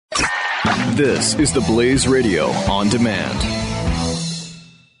This is the Blaze Radio on demand.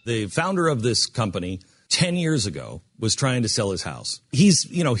 The founder of this company 10 years ago was trying to sell his house. He's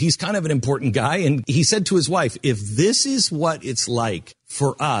kind of an important guy. And he said to his wife, if this is what it's like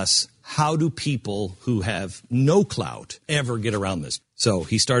for us, how do people who have no clout ever get around this? So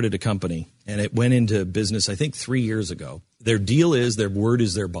he started a company and it went into business, I think 3 years ago. Their deal is their word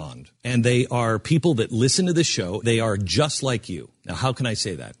is their bond. And they are people that listen to the show. They are just like you. Now, how can I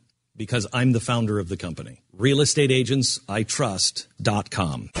say that? Because I'm the founder of the company.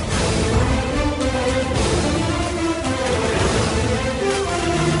 RealestateAgentsITrust.com.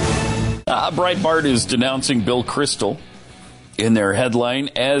 Breitbart is denouncing Bill Kristol in their headline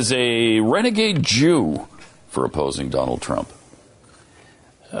as a renegade Jew for opposing Donald Trump.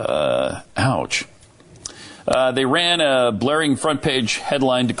 Ouch. They ran a blaring front page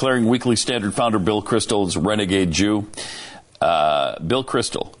headline declaring Weekly Standard founder Bill Kristol is a renegade Jew. Bill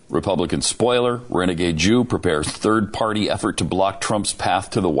Kristol, Republican spoiler, renegade Jew, prepares third-party effort to block Trump's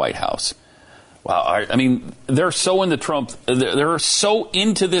path to the White House. Wow, I mean, they're so they're so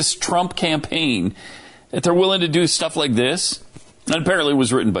into this Trump campaign that they're willing to do stuff like this. And apparently it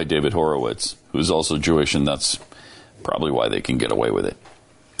was written by David Horowitz, who's also Jewish, and that's probably why they can get away with it.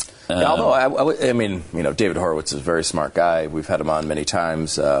 Although, I mean, David Horowitz is a very smart guy. We've had him on many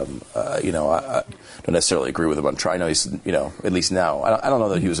times. I don't necessarily agree with him on Trump. I know he's, at least now. I don't know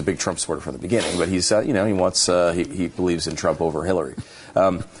that he was a big Trump supporter from the beginning, but he's, he believes in Trump over Hillary.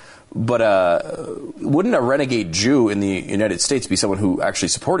 But wouldn't a renegade Jew in the United States be someone who actually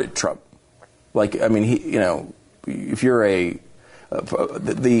supported Trump? Like, I mean, if you're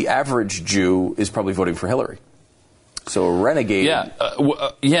the average Jew is probably voting for Hillary. So a renegade...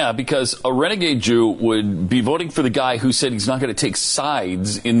 Yeah, because a renegade Jew would be voting for the guy who said he's not going to take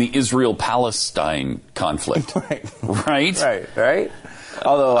sides in the Israel-Palestine conflict. Right?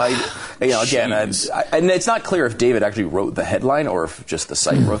 Although, again, and it's not clear if David actually wrote the headline or if just the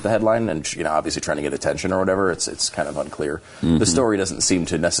site wrote the headline and, obviously trying to get attention or whatever. It's kind of unclear. Mm-hmm. The story doesn't seem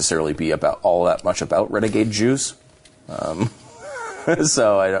to necessarily be all that much about renegade Jews.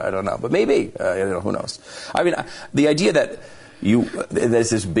 So I don't know, but maybe who knows? I mean, the idea that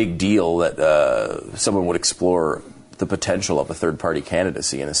there's this big deal that someone would explore the potential of a third-party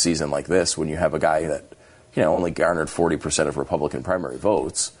candidacy in a season like this when you have a guy that only garnered 40% of Republican primary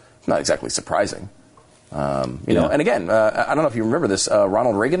votes, not exactly surprising. And again, I don't know if you remember this.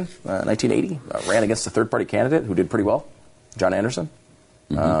 Ronald Reagan, 1980, ran against a third-party candidate who did pretty well, John Anderson.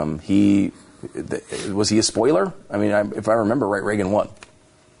 Mm-hmm. Was he a spoiler? I mean, if I remember right, Reagan won.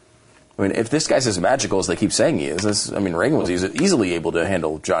 I mean, if this guy's as magical as they keep saying he is, Reagan was easily able to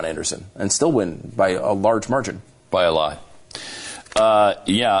handle John Anderson and still win by a large margin. By a lot.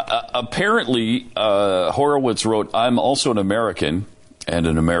 Apparently, Horowitz wrote, I'm also an American, and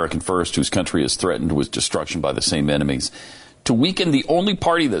an American first, whose country is threatened with destruction by the same enemies, to weaken the only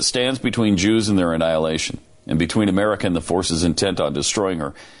party that stands between Jews and their annihilation, and between America and the forces intent on destroying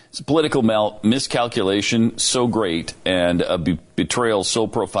her. It's a political miscalculation so great and a betrayal so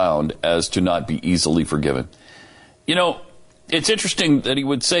profound as to not be easily forgiven. It's interesting that he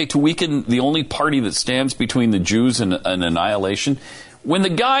would say to weaken the only party that stands between the Jews and annihilation, when the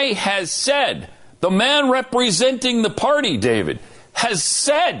guy has said, the man representing the party, David, has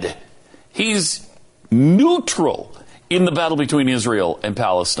said he's neutral in the battle between Israel and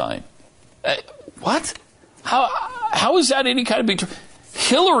Palestine. What? How is that any kind of betrayal?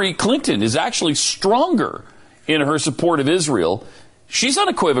 Hillary Clinton is actually stronger in her support of Israel. She's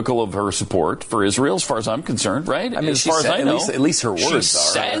unequivocal of her support for Israel, as far as I'm concerned, right? I mean, as far as I know, at least her words she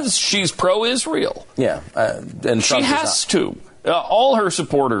says she's pro-Israel. Yeah, and she has to. All her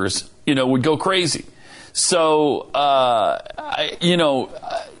supporters, would go crazy. So,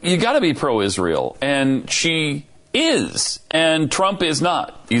 you got to be pro-Israel, and she is, and Trump is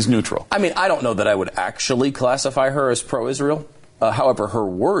not. He's neutral. I mean, I don't know that I would actually classify her as pro-Israel. However, her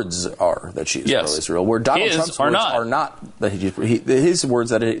words are that she is pro-Israel, where Donald Trump's words are not. His words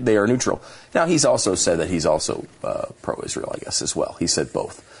that they are neutral. Now, he's also said that he's also pro-Israel, I guess, as well. He said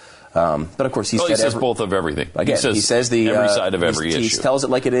both. But, of course, he says both of everything. Again, he says every side of every issue. He tells it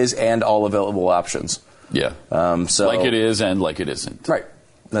like it is and all available options. Yeah. Like it is and like it isn't. Right.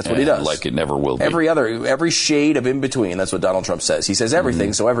 That's what he does. Like it never will be. Every shade of in between. That's what Donald Trump says. He says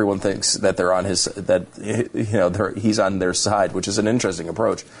everything, so everyone thinks that they're on he's on their side, which is an interesting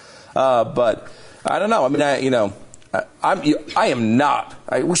approach. But I don't know. I mean, I am not.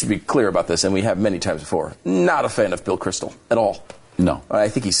 We should be clear about this, and we have many times before. Not a fan of Bill Kristol at all. No, I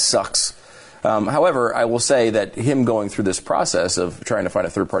think he sucks. However, I will say that him going through this process of trying to find a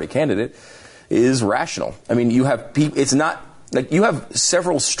third-party candidate is rational. I mean, you have people. It's not Like, you have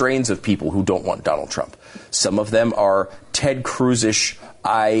several strains of people who don't want Donald Trump. Some of them are Ted Cruz-ish, am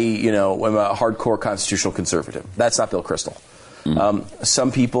a hardcore constitutional conservative. That's not Bill Kristol.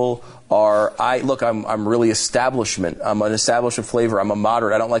 Some people are, I'm really establishment. I'm an establishment flavor. I'm a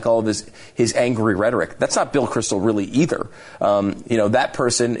moderate. I don't like all of his angry rhetoric. That's not Bill Kristol really either. That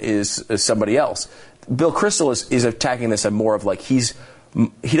person is somebody else. Bill Kristol is attacking this at more of like he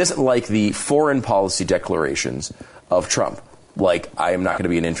doesn't like the foreign policy declarations of Trump. Like, I am not going to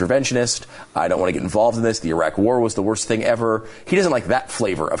be an interventionist. I don't want to get involved in this. The Iraq War was the worst thing ever. He doesn't like that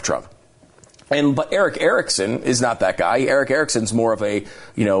flavor of Trump. But Eric Erickson is not that guy. Eric Erickson's more of a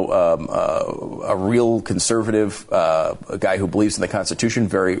real conservative guy who believes in the Constitution,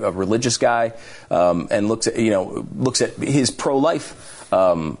 a religious guy, and looks at his pro-life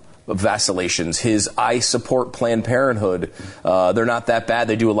vacillations, his I support Planned Parenthood. They're not that bad.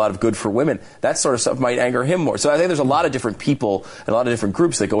 They do a lot of good for women. That sort of stuff might anger him more. So I think there's a lot of different people and a lot of different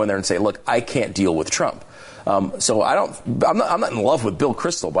groups that go in there and say, look, I can't deal with Trump. So I'm not in love with Bill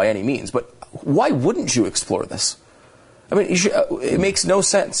Kristol by any means, but why wouldn't you explore this? I mean, it makes no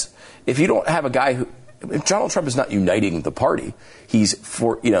sense. If you don't have a guy if Donald Trump is not uniting the party, he's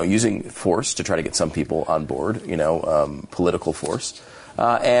using force to try to get some people on board, political force.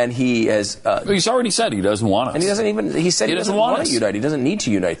 And he has. He's already said he doesn't want us. And he doesn't even. He said he doesn't want to unite. He doesn't need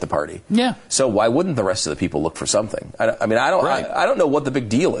to unite the party. Yeah. So why wouldn't the rest of the people look for something? I don't know what the big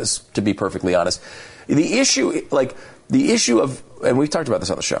deal is, to be perfectly honest. The issue of, and we've talked about this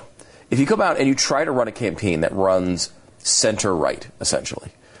on the show. If you come out and you try to run a campaign that runs center-right, essentially,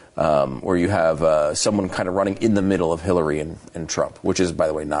 where you have someone kind of running in the middle of Hillary and Trump, which is, by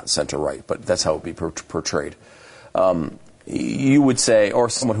the way, not center-right, but that's how it would be portrayed. You would say, or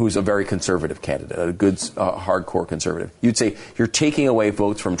someone who's a very conservative candidate, a good, hardcore conservative, you'd say you're taking away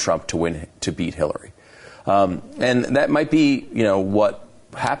votes from Trump to beat Hillary. And that might be, what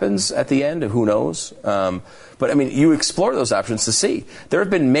happens at the end, who knows? But, I mean, you explore those options to see. There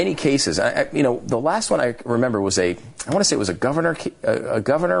have been many cases. The last one I remember was a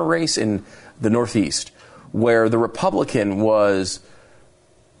governor race in the Northeast where the Republican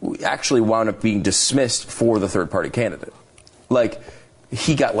actually wound up being dismissed for the third-party candidate.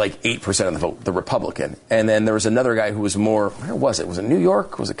 He got 8% of the vote, the Republican. And then there was another guy who was more, where was it? Was it New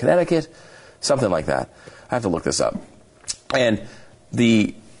York? Was it Connecticut? Something like that. I have to look this up. And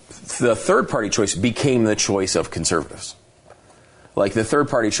the third-party choice became the choice of conservatives. The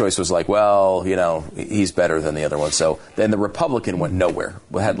third-party choice was he's better than the other one. So then the Republican went nowhere.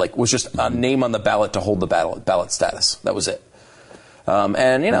 Was just a name on the ballot to hold the ballot status. That was it.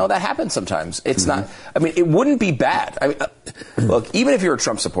 That happens sometimes. It's not, it wouldn't be bad. Look, even if you're a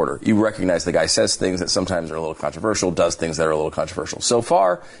Trump supporter, you recognize the guy says things that sometimes are a little controversial, does things that are a little controversial. So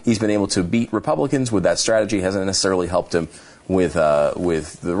far, he's been able to beat Republicans with that strategy. Hasn't necessarily helped him with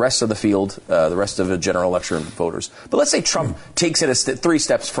the rest of the field, the rest of the general election voters. But let's say Trump takes it 3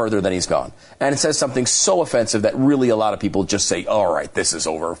 steps further than he's gone, and it says something so offensive that really a lot of people just say, all right, this is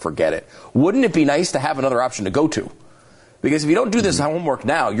over, forget it. Wouldn't it be nice to have another option to go to? Because if you don't do this homework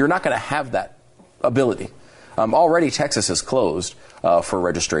now, you're not going to have that ability. Already, Texas has closed for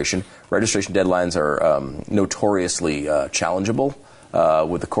registration. Registration deadlines are notoriously challengeable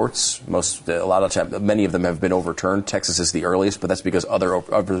with the courts. Many of them have been overturned. Texas is the earliest, but that's because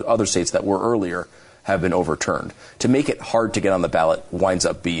other states that were earlier have been overturned. To make it hard to get on the ballot winds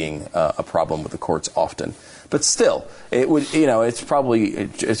up being a problem with the courts often. But still, it would. It's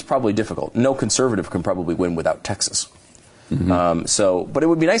probably difficult. No conservative can probably win without Texas. Mm-hmm. But it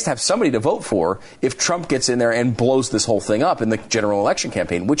would be nice to have somebody to vote for if Trump gets in there and blows this whole thing up in the general election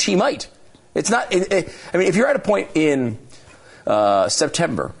campaign, which he might. It's not. If you're at a point in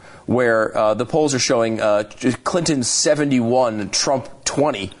September where the polls are showing Clinton 71, Trump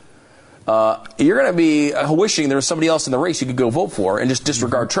 20, you're going to be wishing there was somebody else in the race you could go vote for and just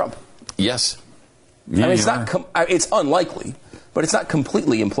disregard Trump. Yes. Yeah, it's unlikely, but it's not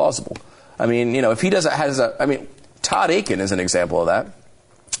completely implausible. If he Todd Akin is an example of that.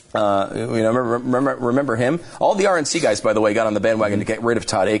 Remember him? All the RNC guys, by the way, got on the bandwagon to get rid of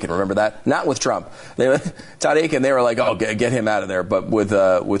Todd Akin. Remember that? Not with Trump. Todd Akin, they were like, "Oh, get him out of there." But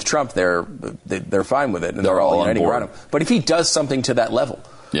with Trump, they're fine with it, and they're all uniting around him. But if he does something to that level,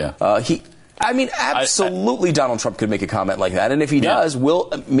 absolutely, Donald Trump could make a comment like that, and if he does,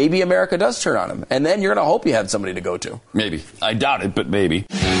 maybe America does turn on him, and then you're going to hope you had somebody to go to. Maybe. I doubt it, but maybe.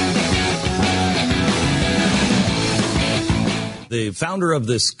 The founder of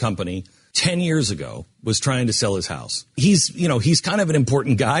this company, 10 years ago was trying to sell his house. He's kind of an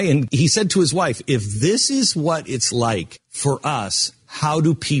important guy. And he said to his wife, if this is what it's like for us, how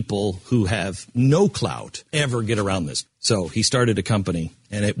do people who have no clout ever get around this? So he started a company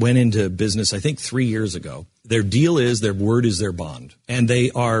and it went into business, I think 3 years ago. Their deal is their word is their bond. And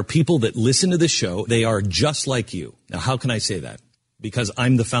they are people that listen to this show. They are just like you. Now, how can I say that? Because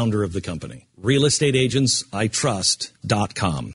I'm the founder of the company. RealestateAgentsITrust.com.